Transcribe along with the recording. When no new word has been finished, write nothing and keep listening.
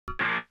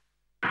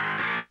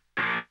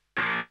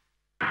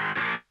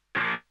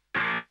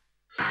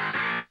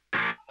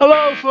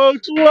Hello,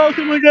 folks.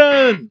 Welcome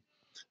again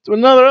to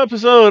another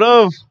episode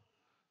of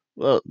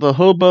the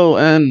Hobo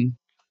and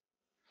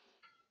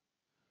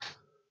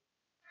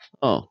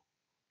oh,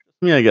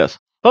 me, I guess.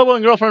 Hobo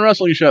and Girlfriend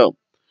Wrestling Show.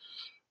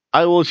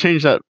 I will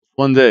change that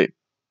one day.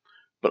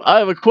 But I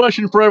have a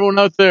question for everyone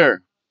out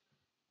there.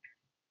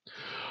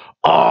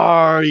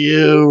 Are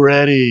you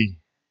ready?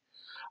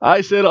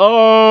 I said,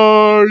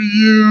 are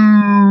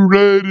you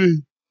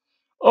ready?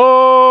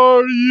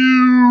 Are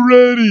you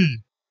ready?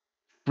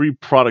 Free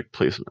product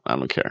placement. I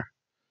don't care.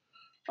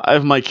 I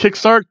have my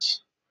Kickstart.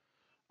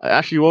 I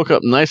actually woke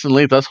up nice and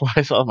late. That's why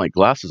I still have my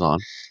glasses on.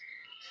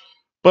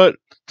 But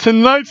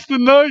tonight's the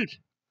night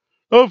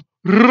of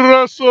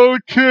Wrestle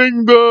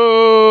Kingdom.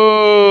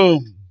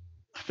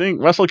 I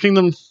think Wrestle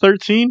Kingdom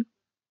 13?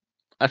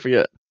 I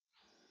forget.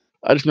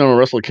 I just know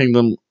Wrestle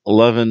Kingdom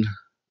 11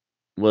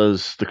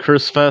 was the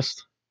Curse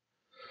Fest.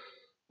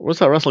 What's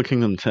that Wrestle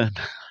Kingdom 10?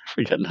 I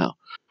forget now.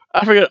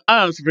 I forget.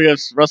 I honestly forget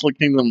Wrestle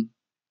Kingdom.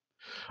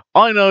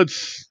 All I know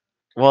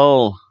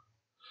well,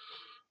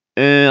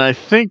 in I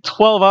think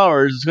 12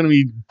 hours, it's going to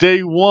be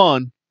day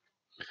one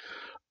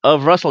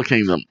of Wrestle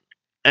Kingdom.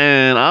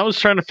 And I was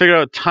trying to figure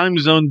out time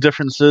zone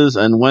differences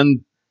and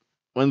when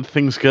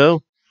things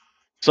go.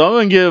 So I'm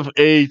going to give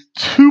a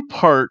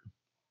two-part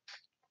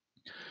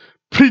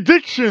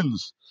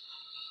predictions.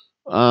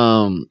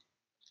 So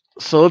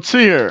let's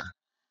see here.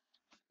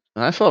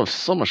 And I still have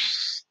so much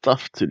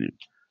stuff to do.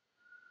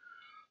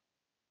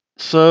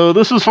 So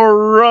this is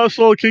for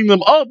Wrestle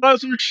Kingdom. Oh, I have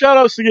some shout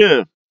outs to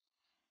give.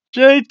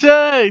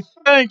 JT,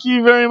 thank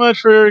you very much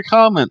for your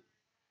comment.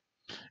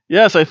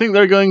 Yes, I think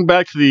they're going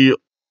back to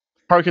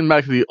harking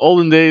back to the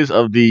olden days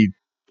of the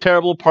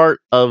terrible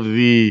part of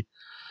I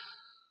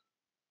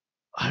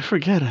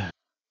forget it.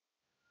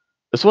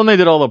 It's when they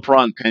did all the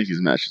bra and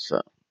panties matches,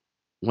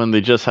 when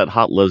they just had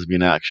hot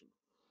lesbian action.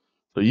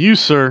 So you,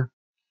 sir,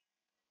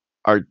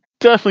 are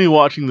definitely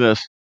watching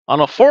this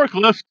on a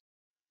forklift,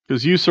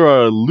 because you, sir,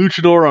 are a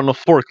luchador on a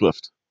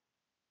forklift.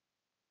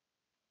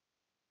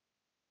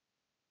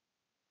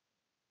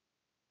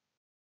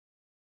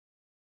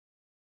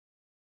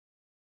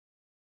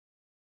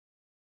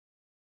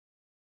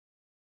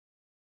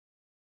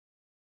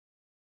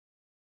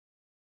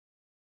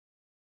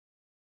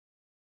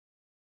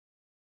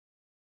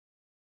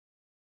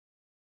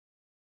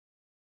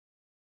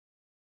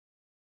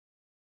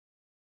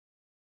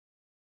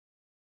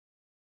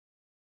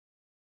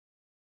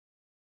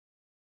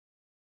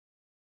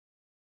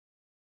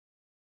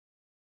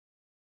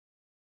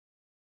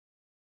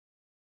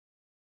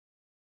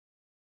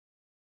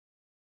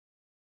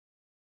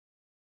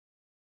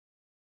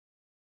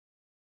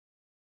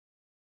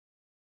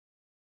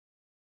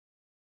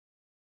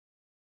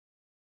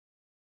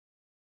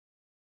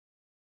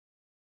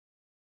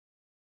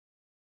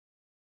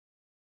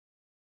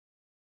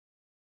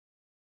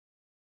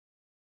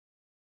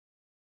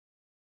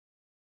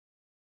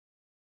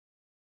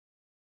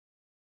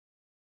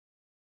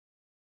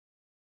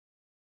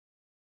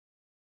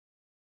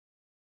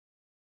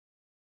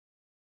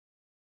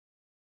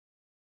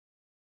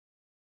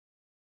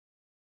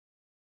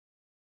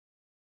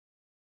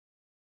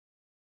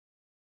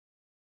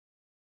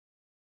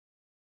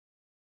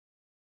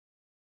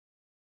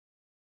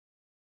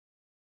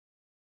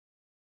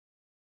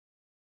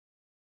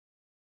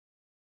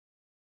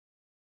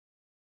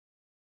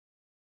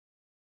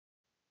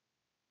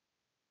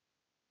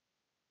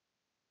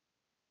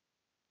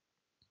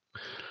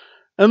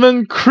 And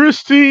then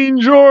Christine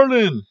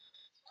Jordan,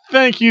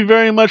 thank you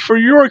very much for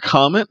your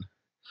comment.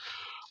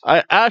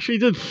 I actually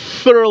did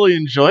thoroughly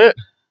enjoy it.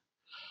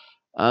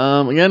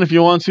 Again, if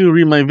you want to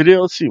read my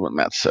video, let's see what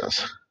Matt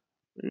says.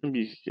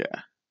 Yeah,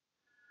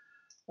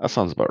 that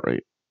sounds about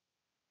right.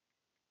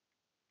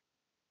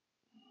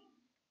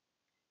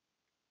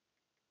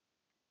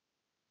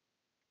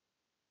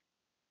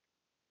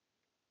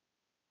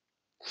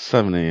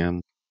 $7 a.m.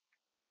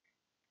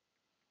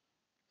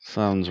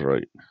 Sounds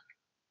right.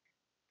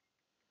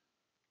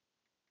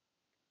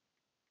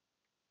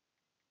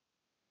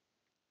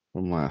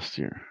 From last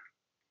year.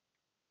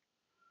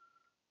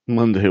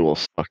 Monday will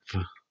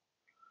suck.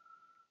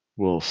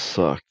 Will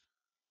suck.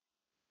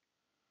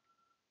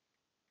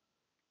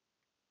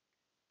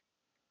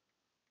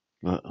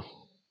 But,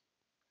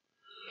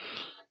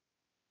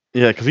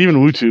 yeah, because even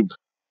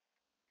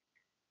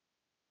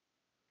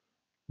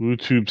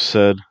WooTube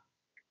said,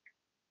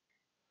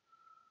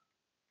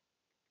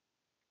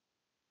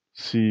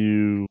 see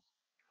you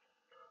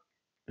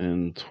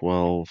in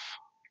 12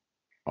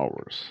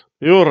 hours.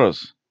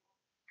 Euros.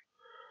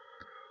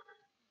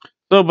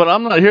 So, but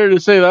I'm not here to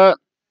say that.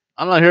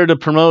 I'm not here to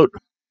promote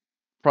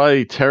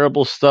probably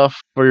terrible stuff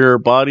for your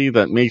body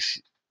that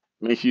makes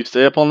you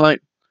stay up all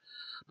night.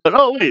 But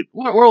oh wait,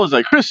 where was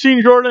I?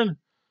 Christine Jordan.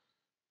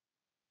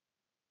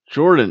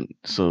 Jordan.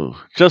 So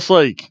just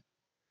like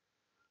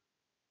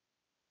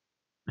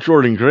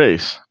Jordan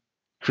Grace,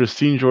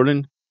 Christine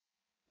Jordan,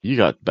 you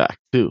got back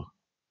too.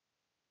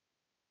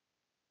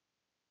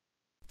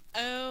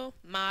 Oh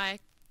my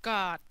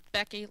God,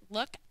 Becky,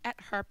 look at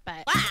her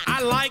butt.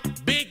 I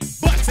like big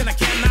butts and I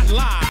cannot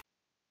lie.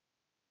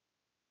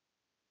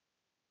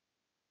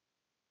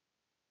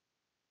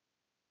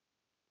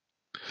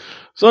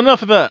 So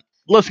enough of that.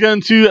 Let's get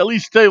into at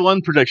least day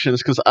one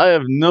predictions because I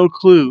have no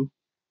clue.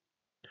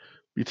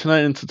 Be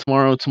tonight into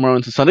tomorrow, tomorrow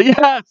into Sunday.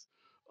 Yes.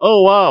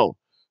 Oh wow.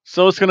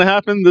 So what's gonna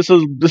happen? This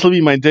will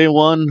be my day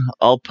one.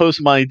 I'll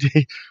post my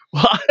day.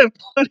 Well, I have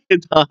plenty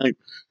of time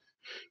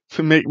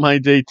to make my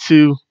day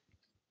two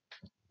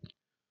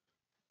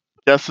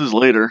guesses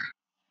later.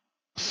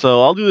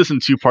 So I'll do this in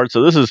two parts.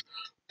 So this is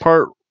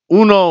part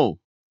uno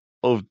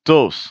of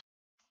dos.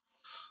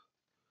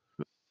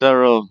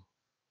 Cero,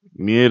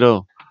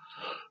 miedo,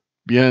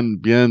 bien,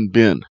 bien,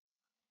 bien.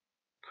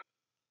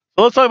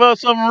 So let's talk about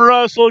some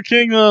Wrestle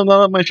Kingdom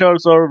now that my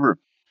shoutouts are over.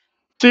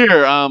 So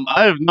here,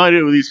 I have no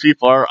idea who these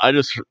people are. I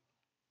just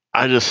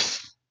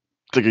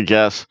took a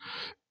guess.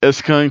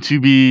 It's going to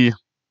be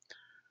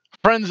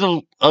Friends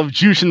of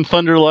Jushin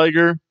Thunder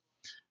Liger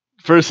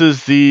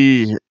versus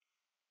the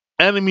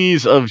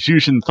enemies of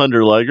Jushin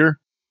Thunder Liger.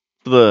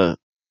 The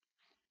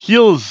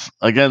heels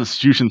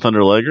against Jushin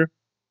Thunder Liger.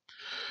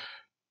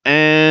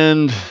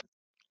 And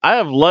I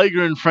have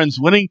Liger and Friends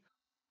winning,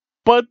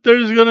 but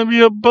there's going to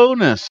be a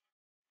bonus.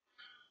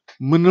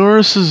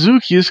 Minoru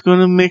Suzuki is going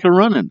to make a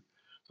run in.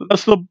 So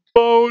that's the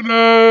bonus!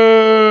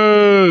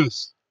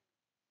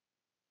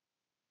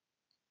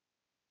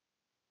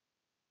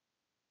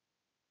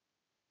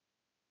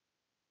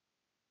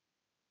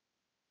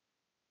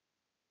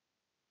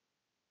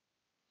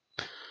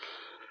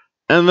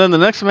 And then the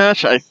next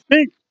match, I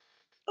think.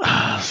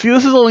 See,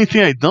 this is the only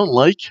thing I don't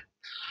like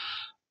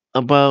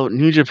about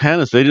New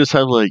Japan is they just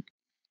have like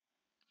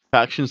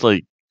factions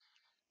like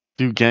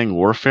do gang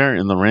warfare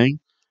in the ring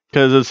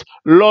because it's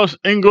Los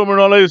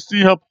Ingobernables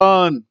de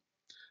Japan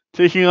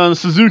taking on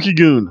Suzuki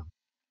Gun.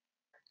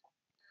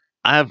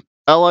 I have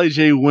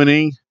Lij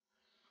winning.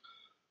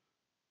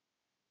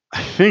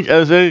 I think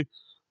as a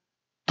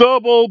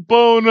double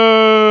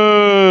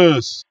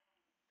bonus.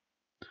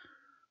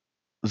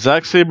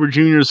 Zack Sabre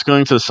Jr. is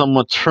going to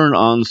somewhat turn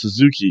on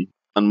Suzuki,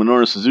 on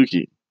Minoru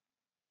Suzuki.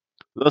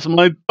 That's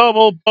my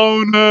double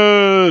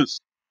bonus.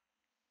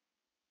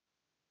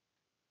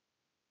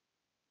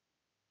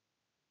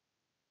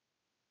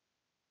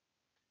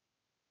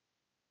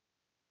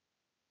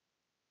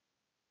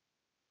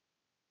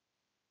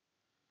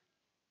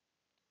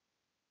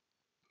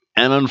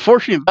 And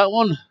unfortunately, that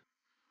one,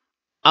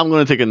 I'm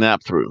going to take a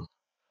nap through.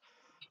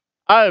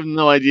 I have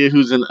no idea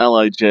who's in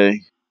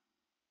Lij.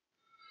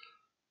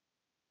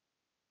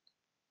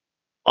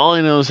 All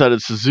I know is that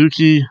it's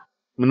Suzuki,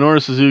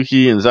 Minoru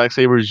Suzuki, and Zack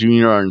Sabre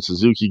Jr. are in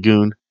Suzuki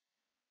Gun.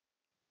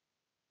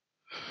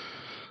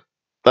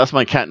 That's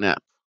my cat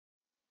nap.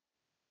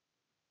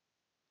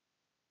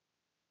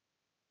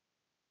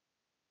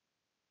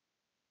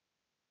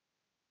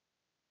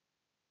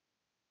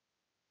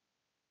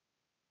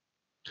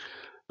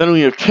 Then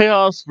we have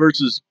Chaos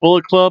versus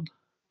Bullet Club.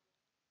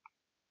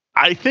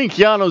 I think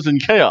Yano's in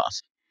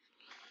Chaos.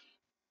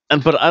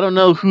 But I don't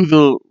know who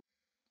the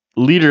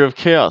leader of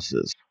Chaos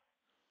is.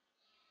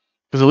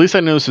 Because at least I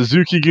know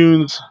Suzuki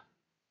Gun's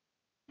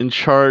in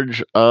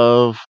charge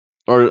of,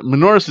 or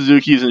Minoru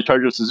Suzuki is in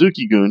charge of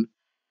Suzuki Gun.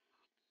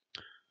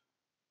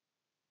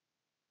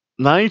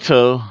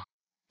 Tetsuya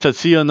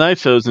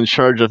Naito is in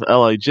charge of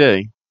Lij.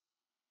 I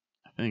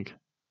think.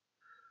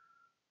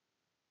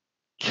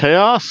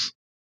 Chaos?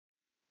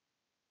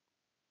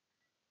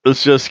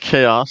 It's just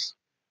Chaos.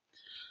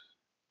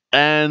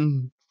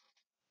 And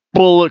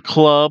Bullet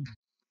Club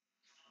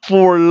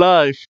for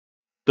life.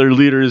 Their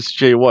leader is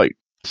Jay White,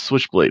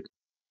 Switchblade.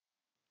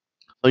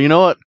 So you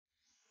know what?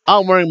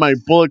 I'm wearing my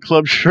Bullet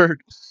Club shirt.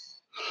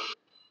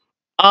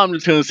 I'm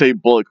just gonna say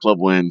Bullet Club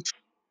wins.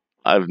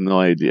 I have no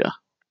idea.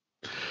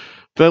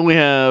 Then we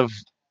have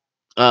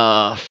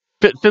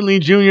Finley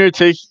Jr.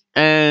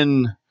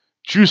 and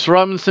Juice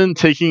Robinson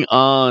taking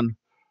on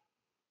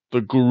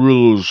the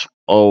Gorillas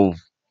of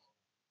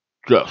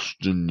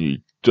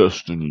Destiny.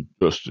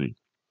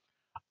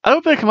 I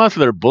hope they come out to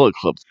their Bullet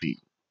Club theme.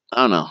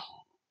 I don't know.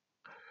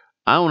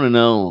 I want to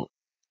know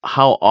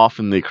how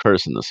often they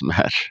curse in this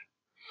match.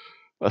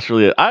 That's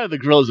really it. I have the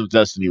Gorillas of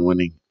Destiny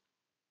winning.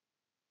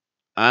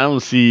 I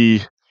don't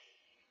see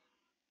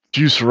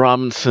Juice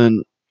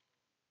Robinson.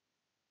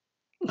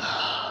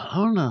 I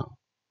don't know.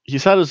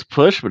 He's had his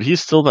push, but he's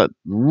still that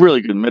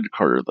really good mid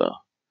carder, though.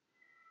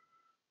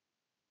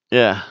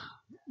 Yeah.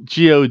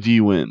 God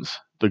wins.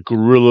 The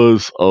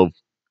Gorillas of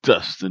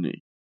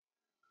Destiny.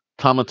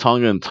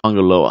 Tamatonga and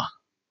Tongaloa.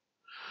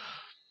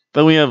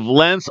 Then we have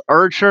Lance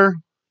Archer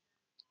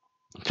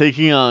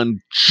taking on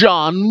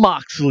John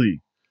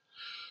Moxley.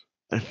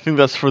 I think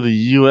that's for the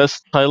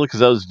U.S. title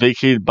because that was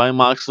vacated by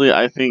Moxley.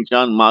 I think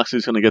John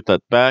Moxley's going to get that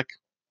back.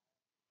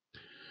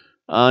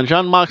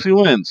 John Moxley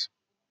wins.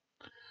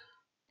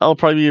 That'll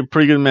probably be a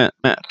pretty good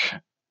match.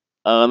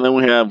 And then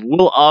we have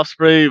Will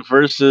Ospreay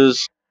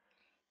versus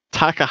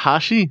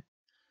Takahashi.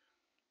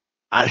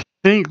 I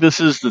think this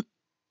is the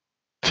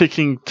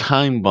ticking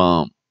time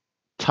bomb.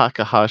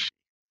 Takahashi.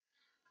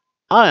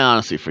 I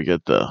honestly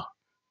forget though.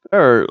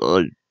 There are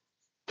like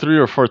 3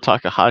 or 4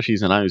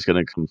 Takahashis, and I was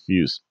getting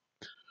confused.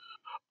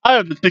 I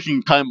have the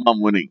ticking time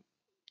bomb winning.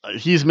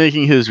 He's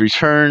making his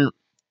return.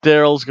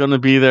 Daryl's going to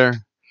be there.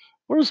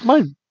 Where's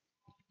my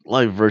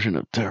live version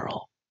of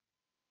Daryl?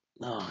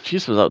 No,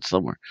 she's out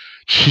somewhere.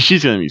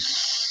 She's gonna be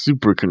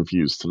super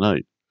confused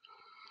tonight.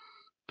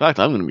 In fact,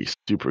 I'm gonna be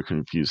super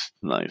confused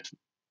tonight.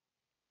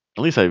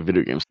 At least I have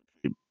video games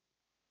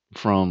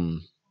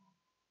from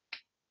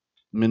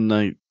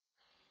midnight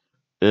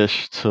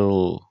ish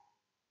till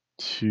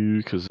 2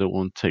 because it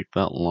won't take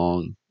that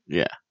long.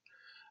 Yeah,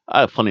 I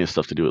have plenty of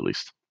stuff to do at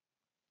least.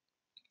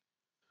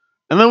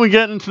 And then we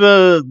get into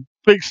the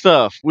big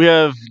stuff. We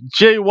have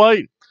Jay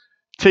White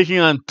taking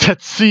on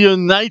Tetsuya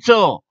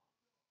Naito.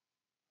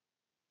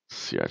 Let's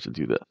see, I have to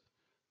do that.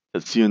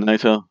 Tetsuya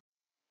Naito.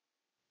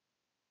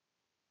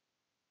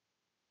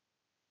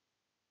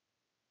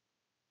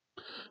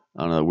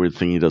 I don't know, the weird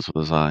thing he does with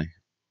his eye.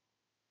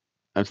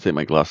 I have to take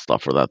my glasses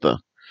off for that, though.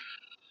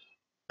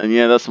 And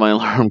yeah, that's my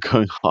alarm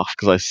going off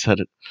because I said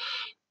it.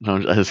 No,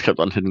 I just kept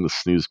on hitting the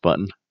snooze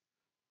button.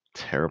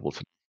 Terrible.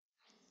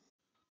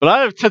 But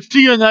I have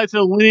Tetsuya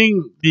Naito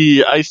winning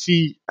the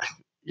IC.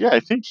 Yeah,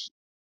 I think.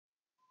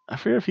 I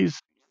forget if he's.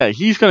 Yeah,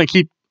 he's going to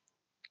keep.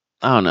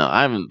 I don't know.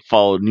 I haven't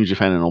followed New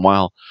Japan in a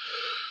while.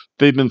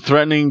 They've been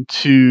threatening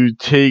to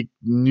take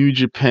New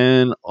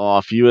Japan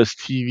off US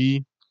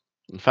TV.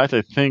 In fact,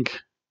 I think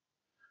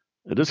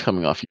it is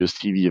coming off US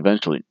TV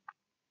eventually.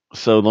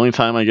 So the only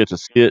time I get to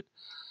see it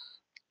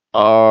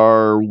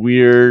are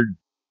weird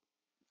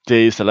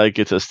days that I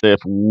get to stay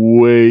up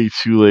way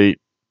too late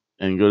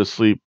and go to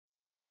sleep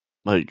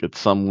like at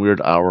some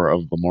weird hour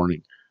of the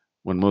morning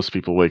when most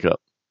people wake up.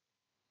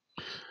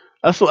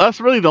 That's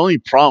really the only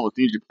problem with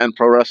New Japan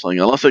Pro Wrestling.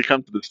 Unless they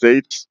come to the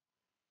States,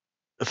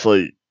 it's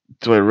like,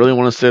 do I really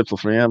want to stay up till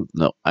 3 a.m.?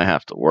 No, I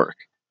have to work.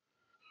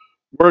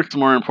 Work's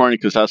more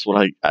important because that's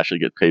what I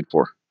actually get paid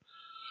for.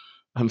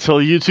 Until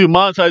YouTube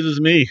monetizes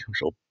me, which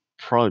will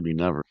probably be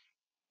never.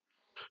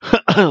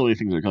 The way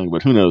things are going,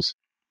 but who knows?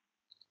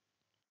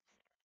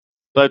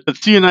 But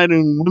it's United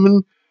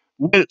Women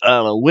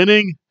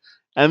winning,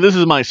 and this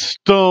is my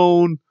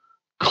stone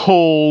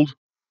cold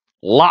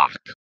lock.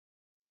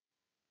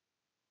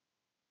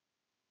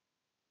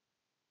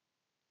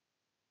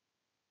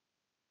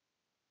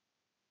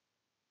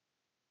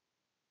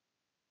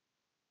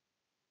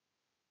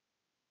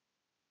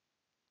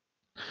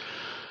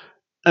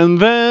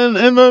 And then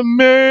in the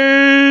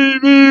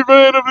main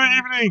event of the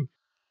evening,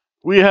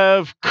 we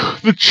have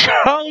the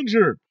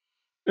challenger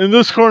in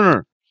this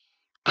corner,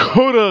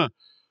 Kota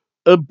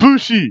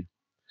Ibushi,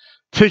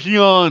 taking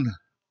on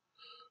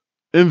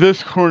in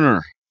this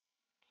corner.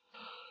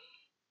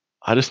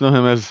 I just know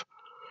him as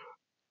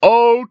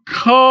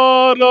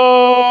Okada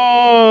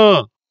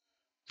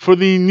for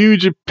the New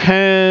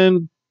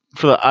Japan,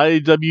 for the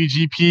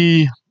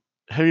IWGP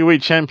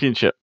Heavyweight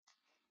Championship.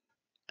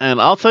 And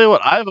I'll tell you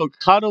what, I have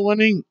Okada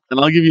winning, and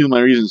I'll give you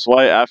my reasons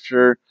why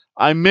after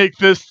I make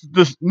this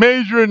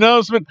major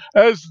announcement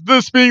as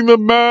this being the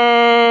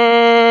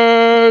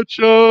match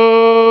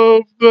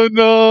of the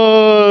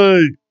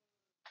night.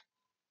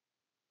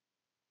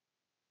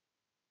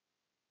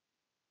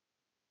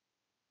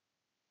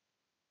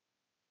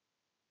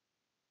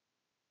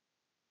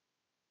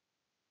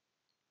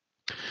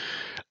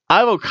 I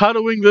have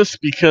Okada winning this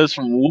because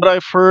from what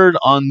I've heard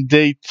on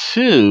day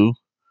 2,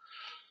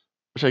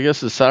 which I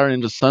guess is Saturday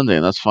into Sunday,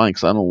 and that's fine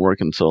because I don't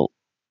work until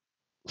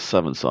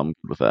 7, so I'm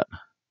good with that.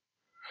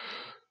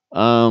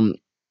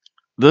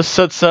 This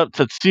sets up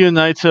Tetsuya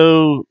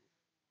Naito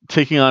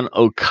taking on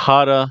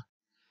Okada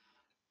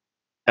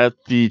at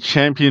the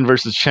champion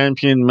versus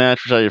champion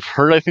match, which I've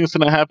heard I think is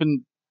going to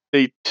happen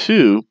day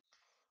 2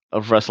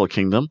 of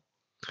WrestleKingdom.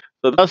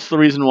 So that's the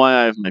reason why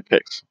I have my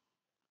picks.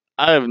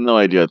 I have no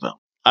idea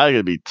though. I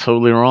could be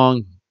totally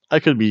wrong.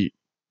 I could be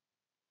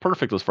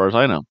perfect as far as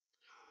I know.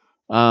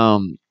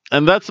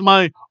 And that's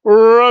my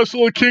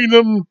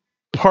WrestleKingdom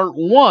Part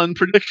 1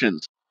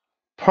 predictions.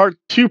 Part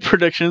 2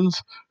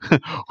 predictions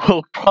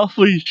will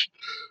probably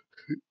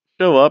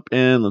show up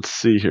in, let's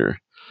see here.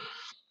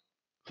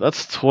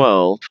 That's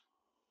 12.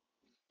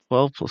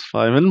 12 plus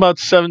 5, in about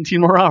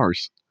 17 more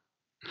hours.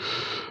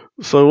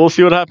 So we'll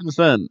see what happens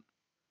then.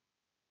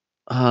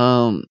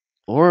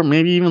 Or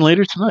maybe even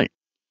later tonight.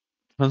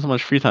 Depends how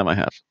much free time I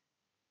have.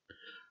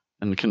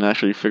 And can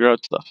actually figure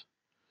out stuff.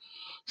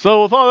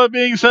 So with all that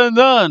being said and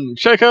done,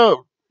 check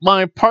out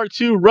my part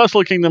 2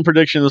 Wrestle Kingdom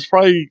predictions,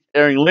 probably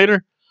airing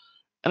later.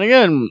 And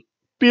again,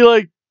 be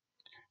like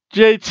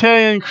Jay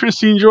Tay and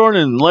Christine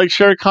Jordan. Like,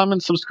 share,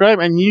 comment, subscribe,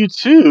 and you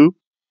too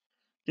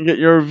can get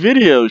your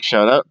video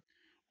shout out.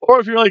 Or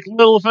if you're like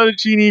Little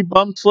Fettuccine,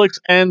 Bump Slicks,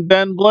 and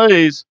Ben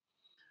Blaze,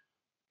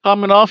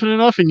 comment often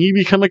enough and you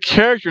become a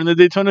character in the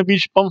Daytona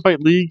Beach Bum Fight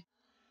League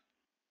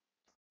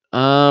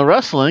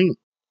wrestling,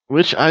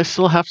 which I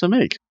still have to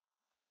make.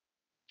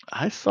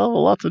 I still have a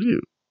lot to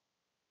do.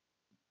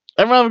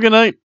 Everyone have a good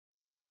night.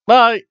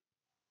 Bye.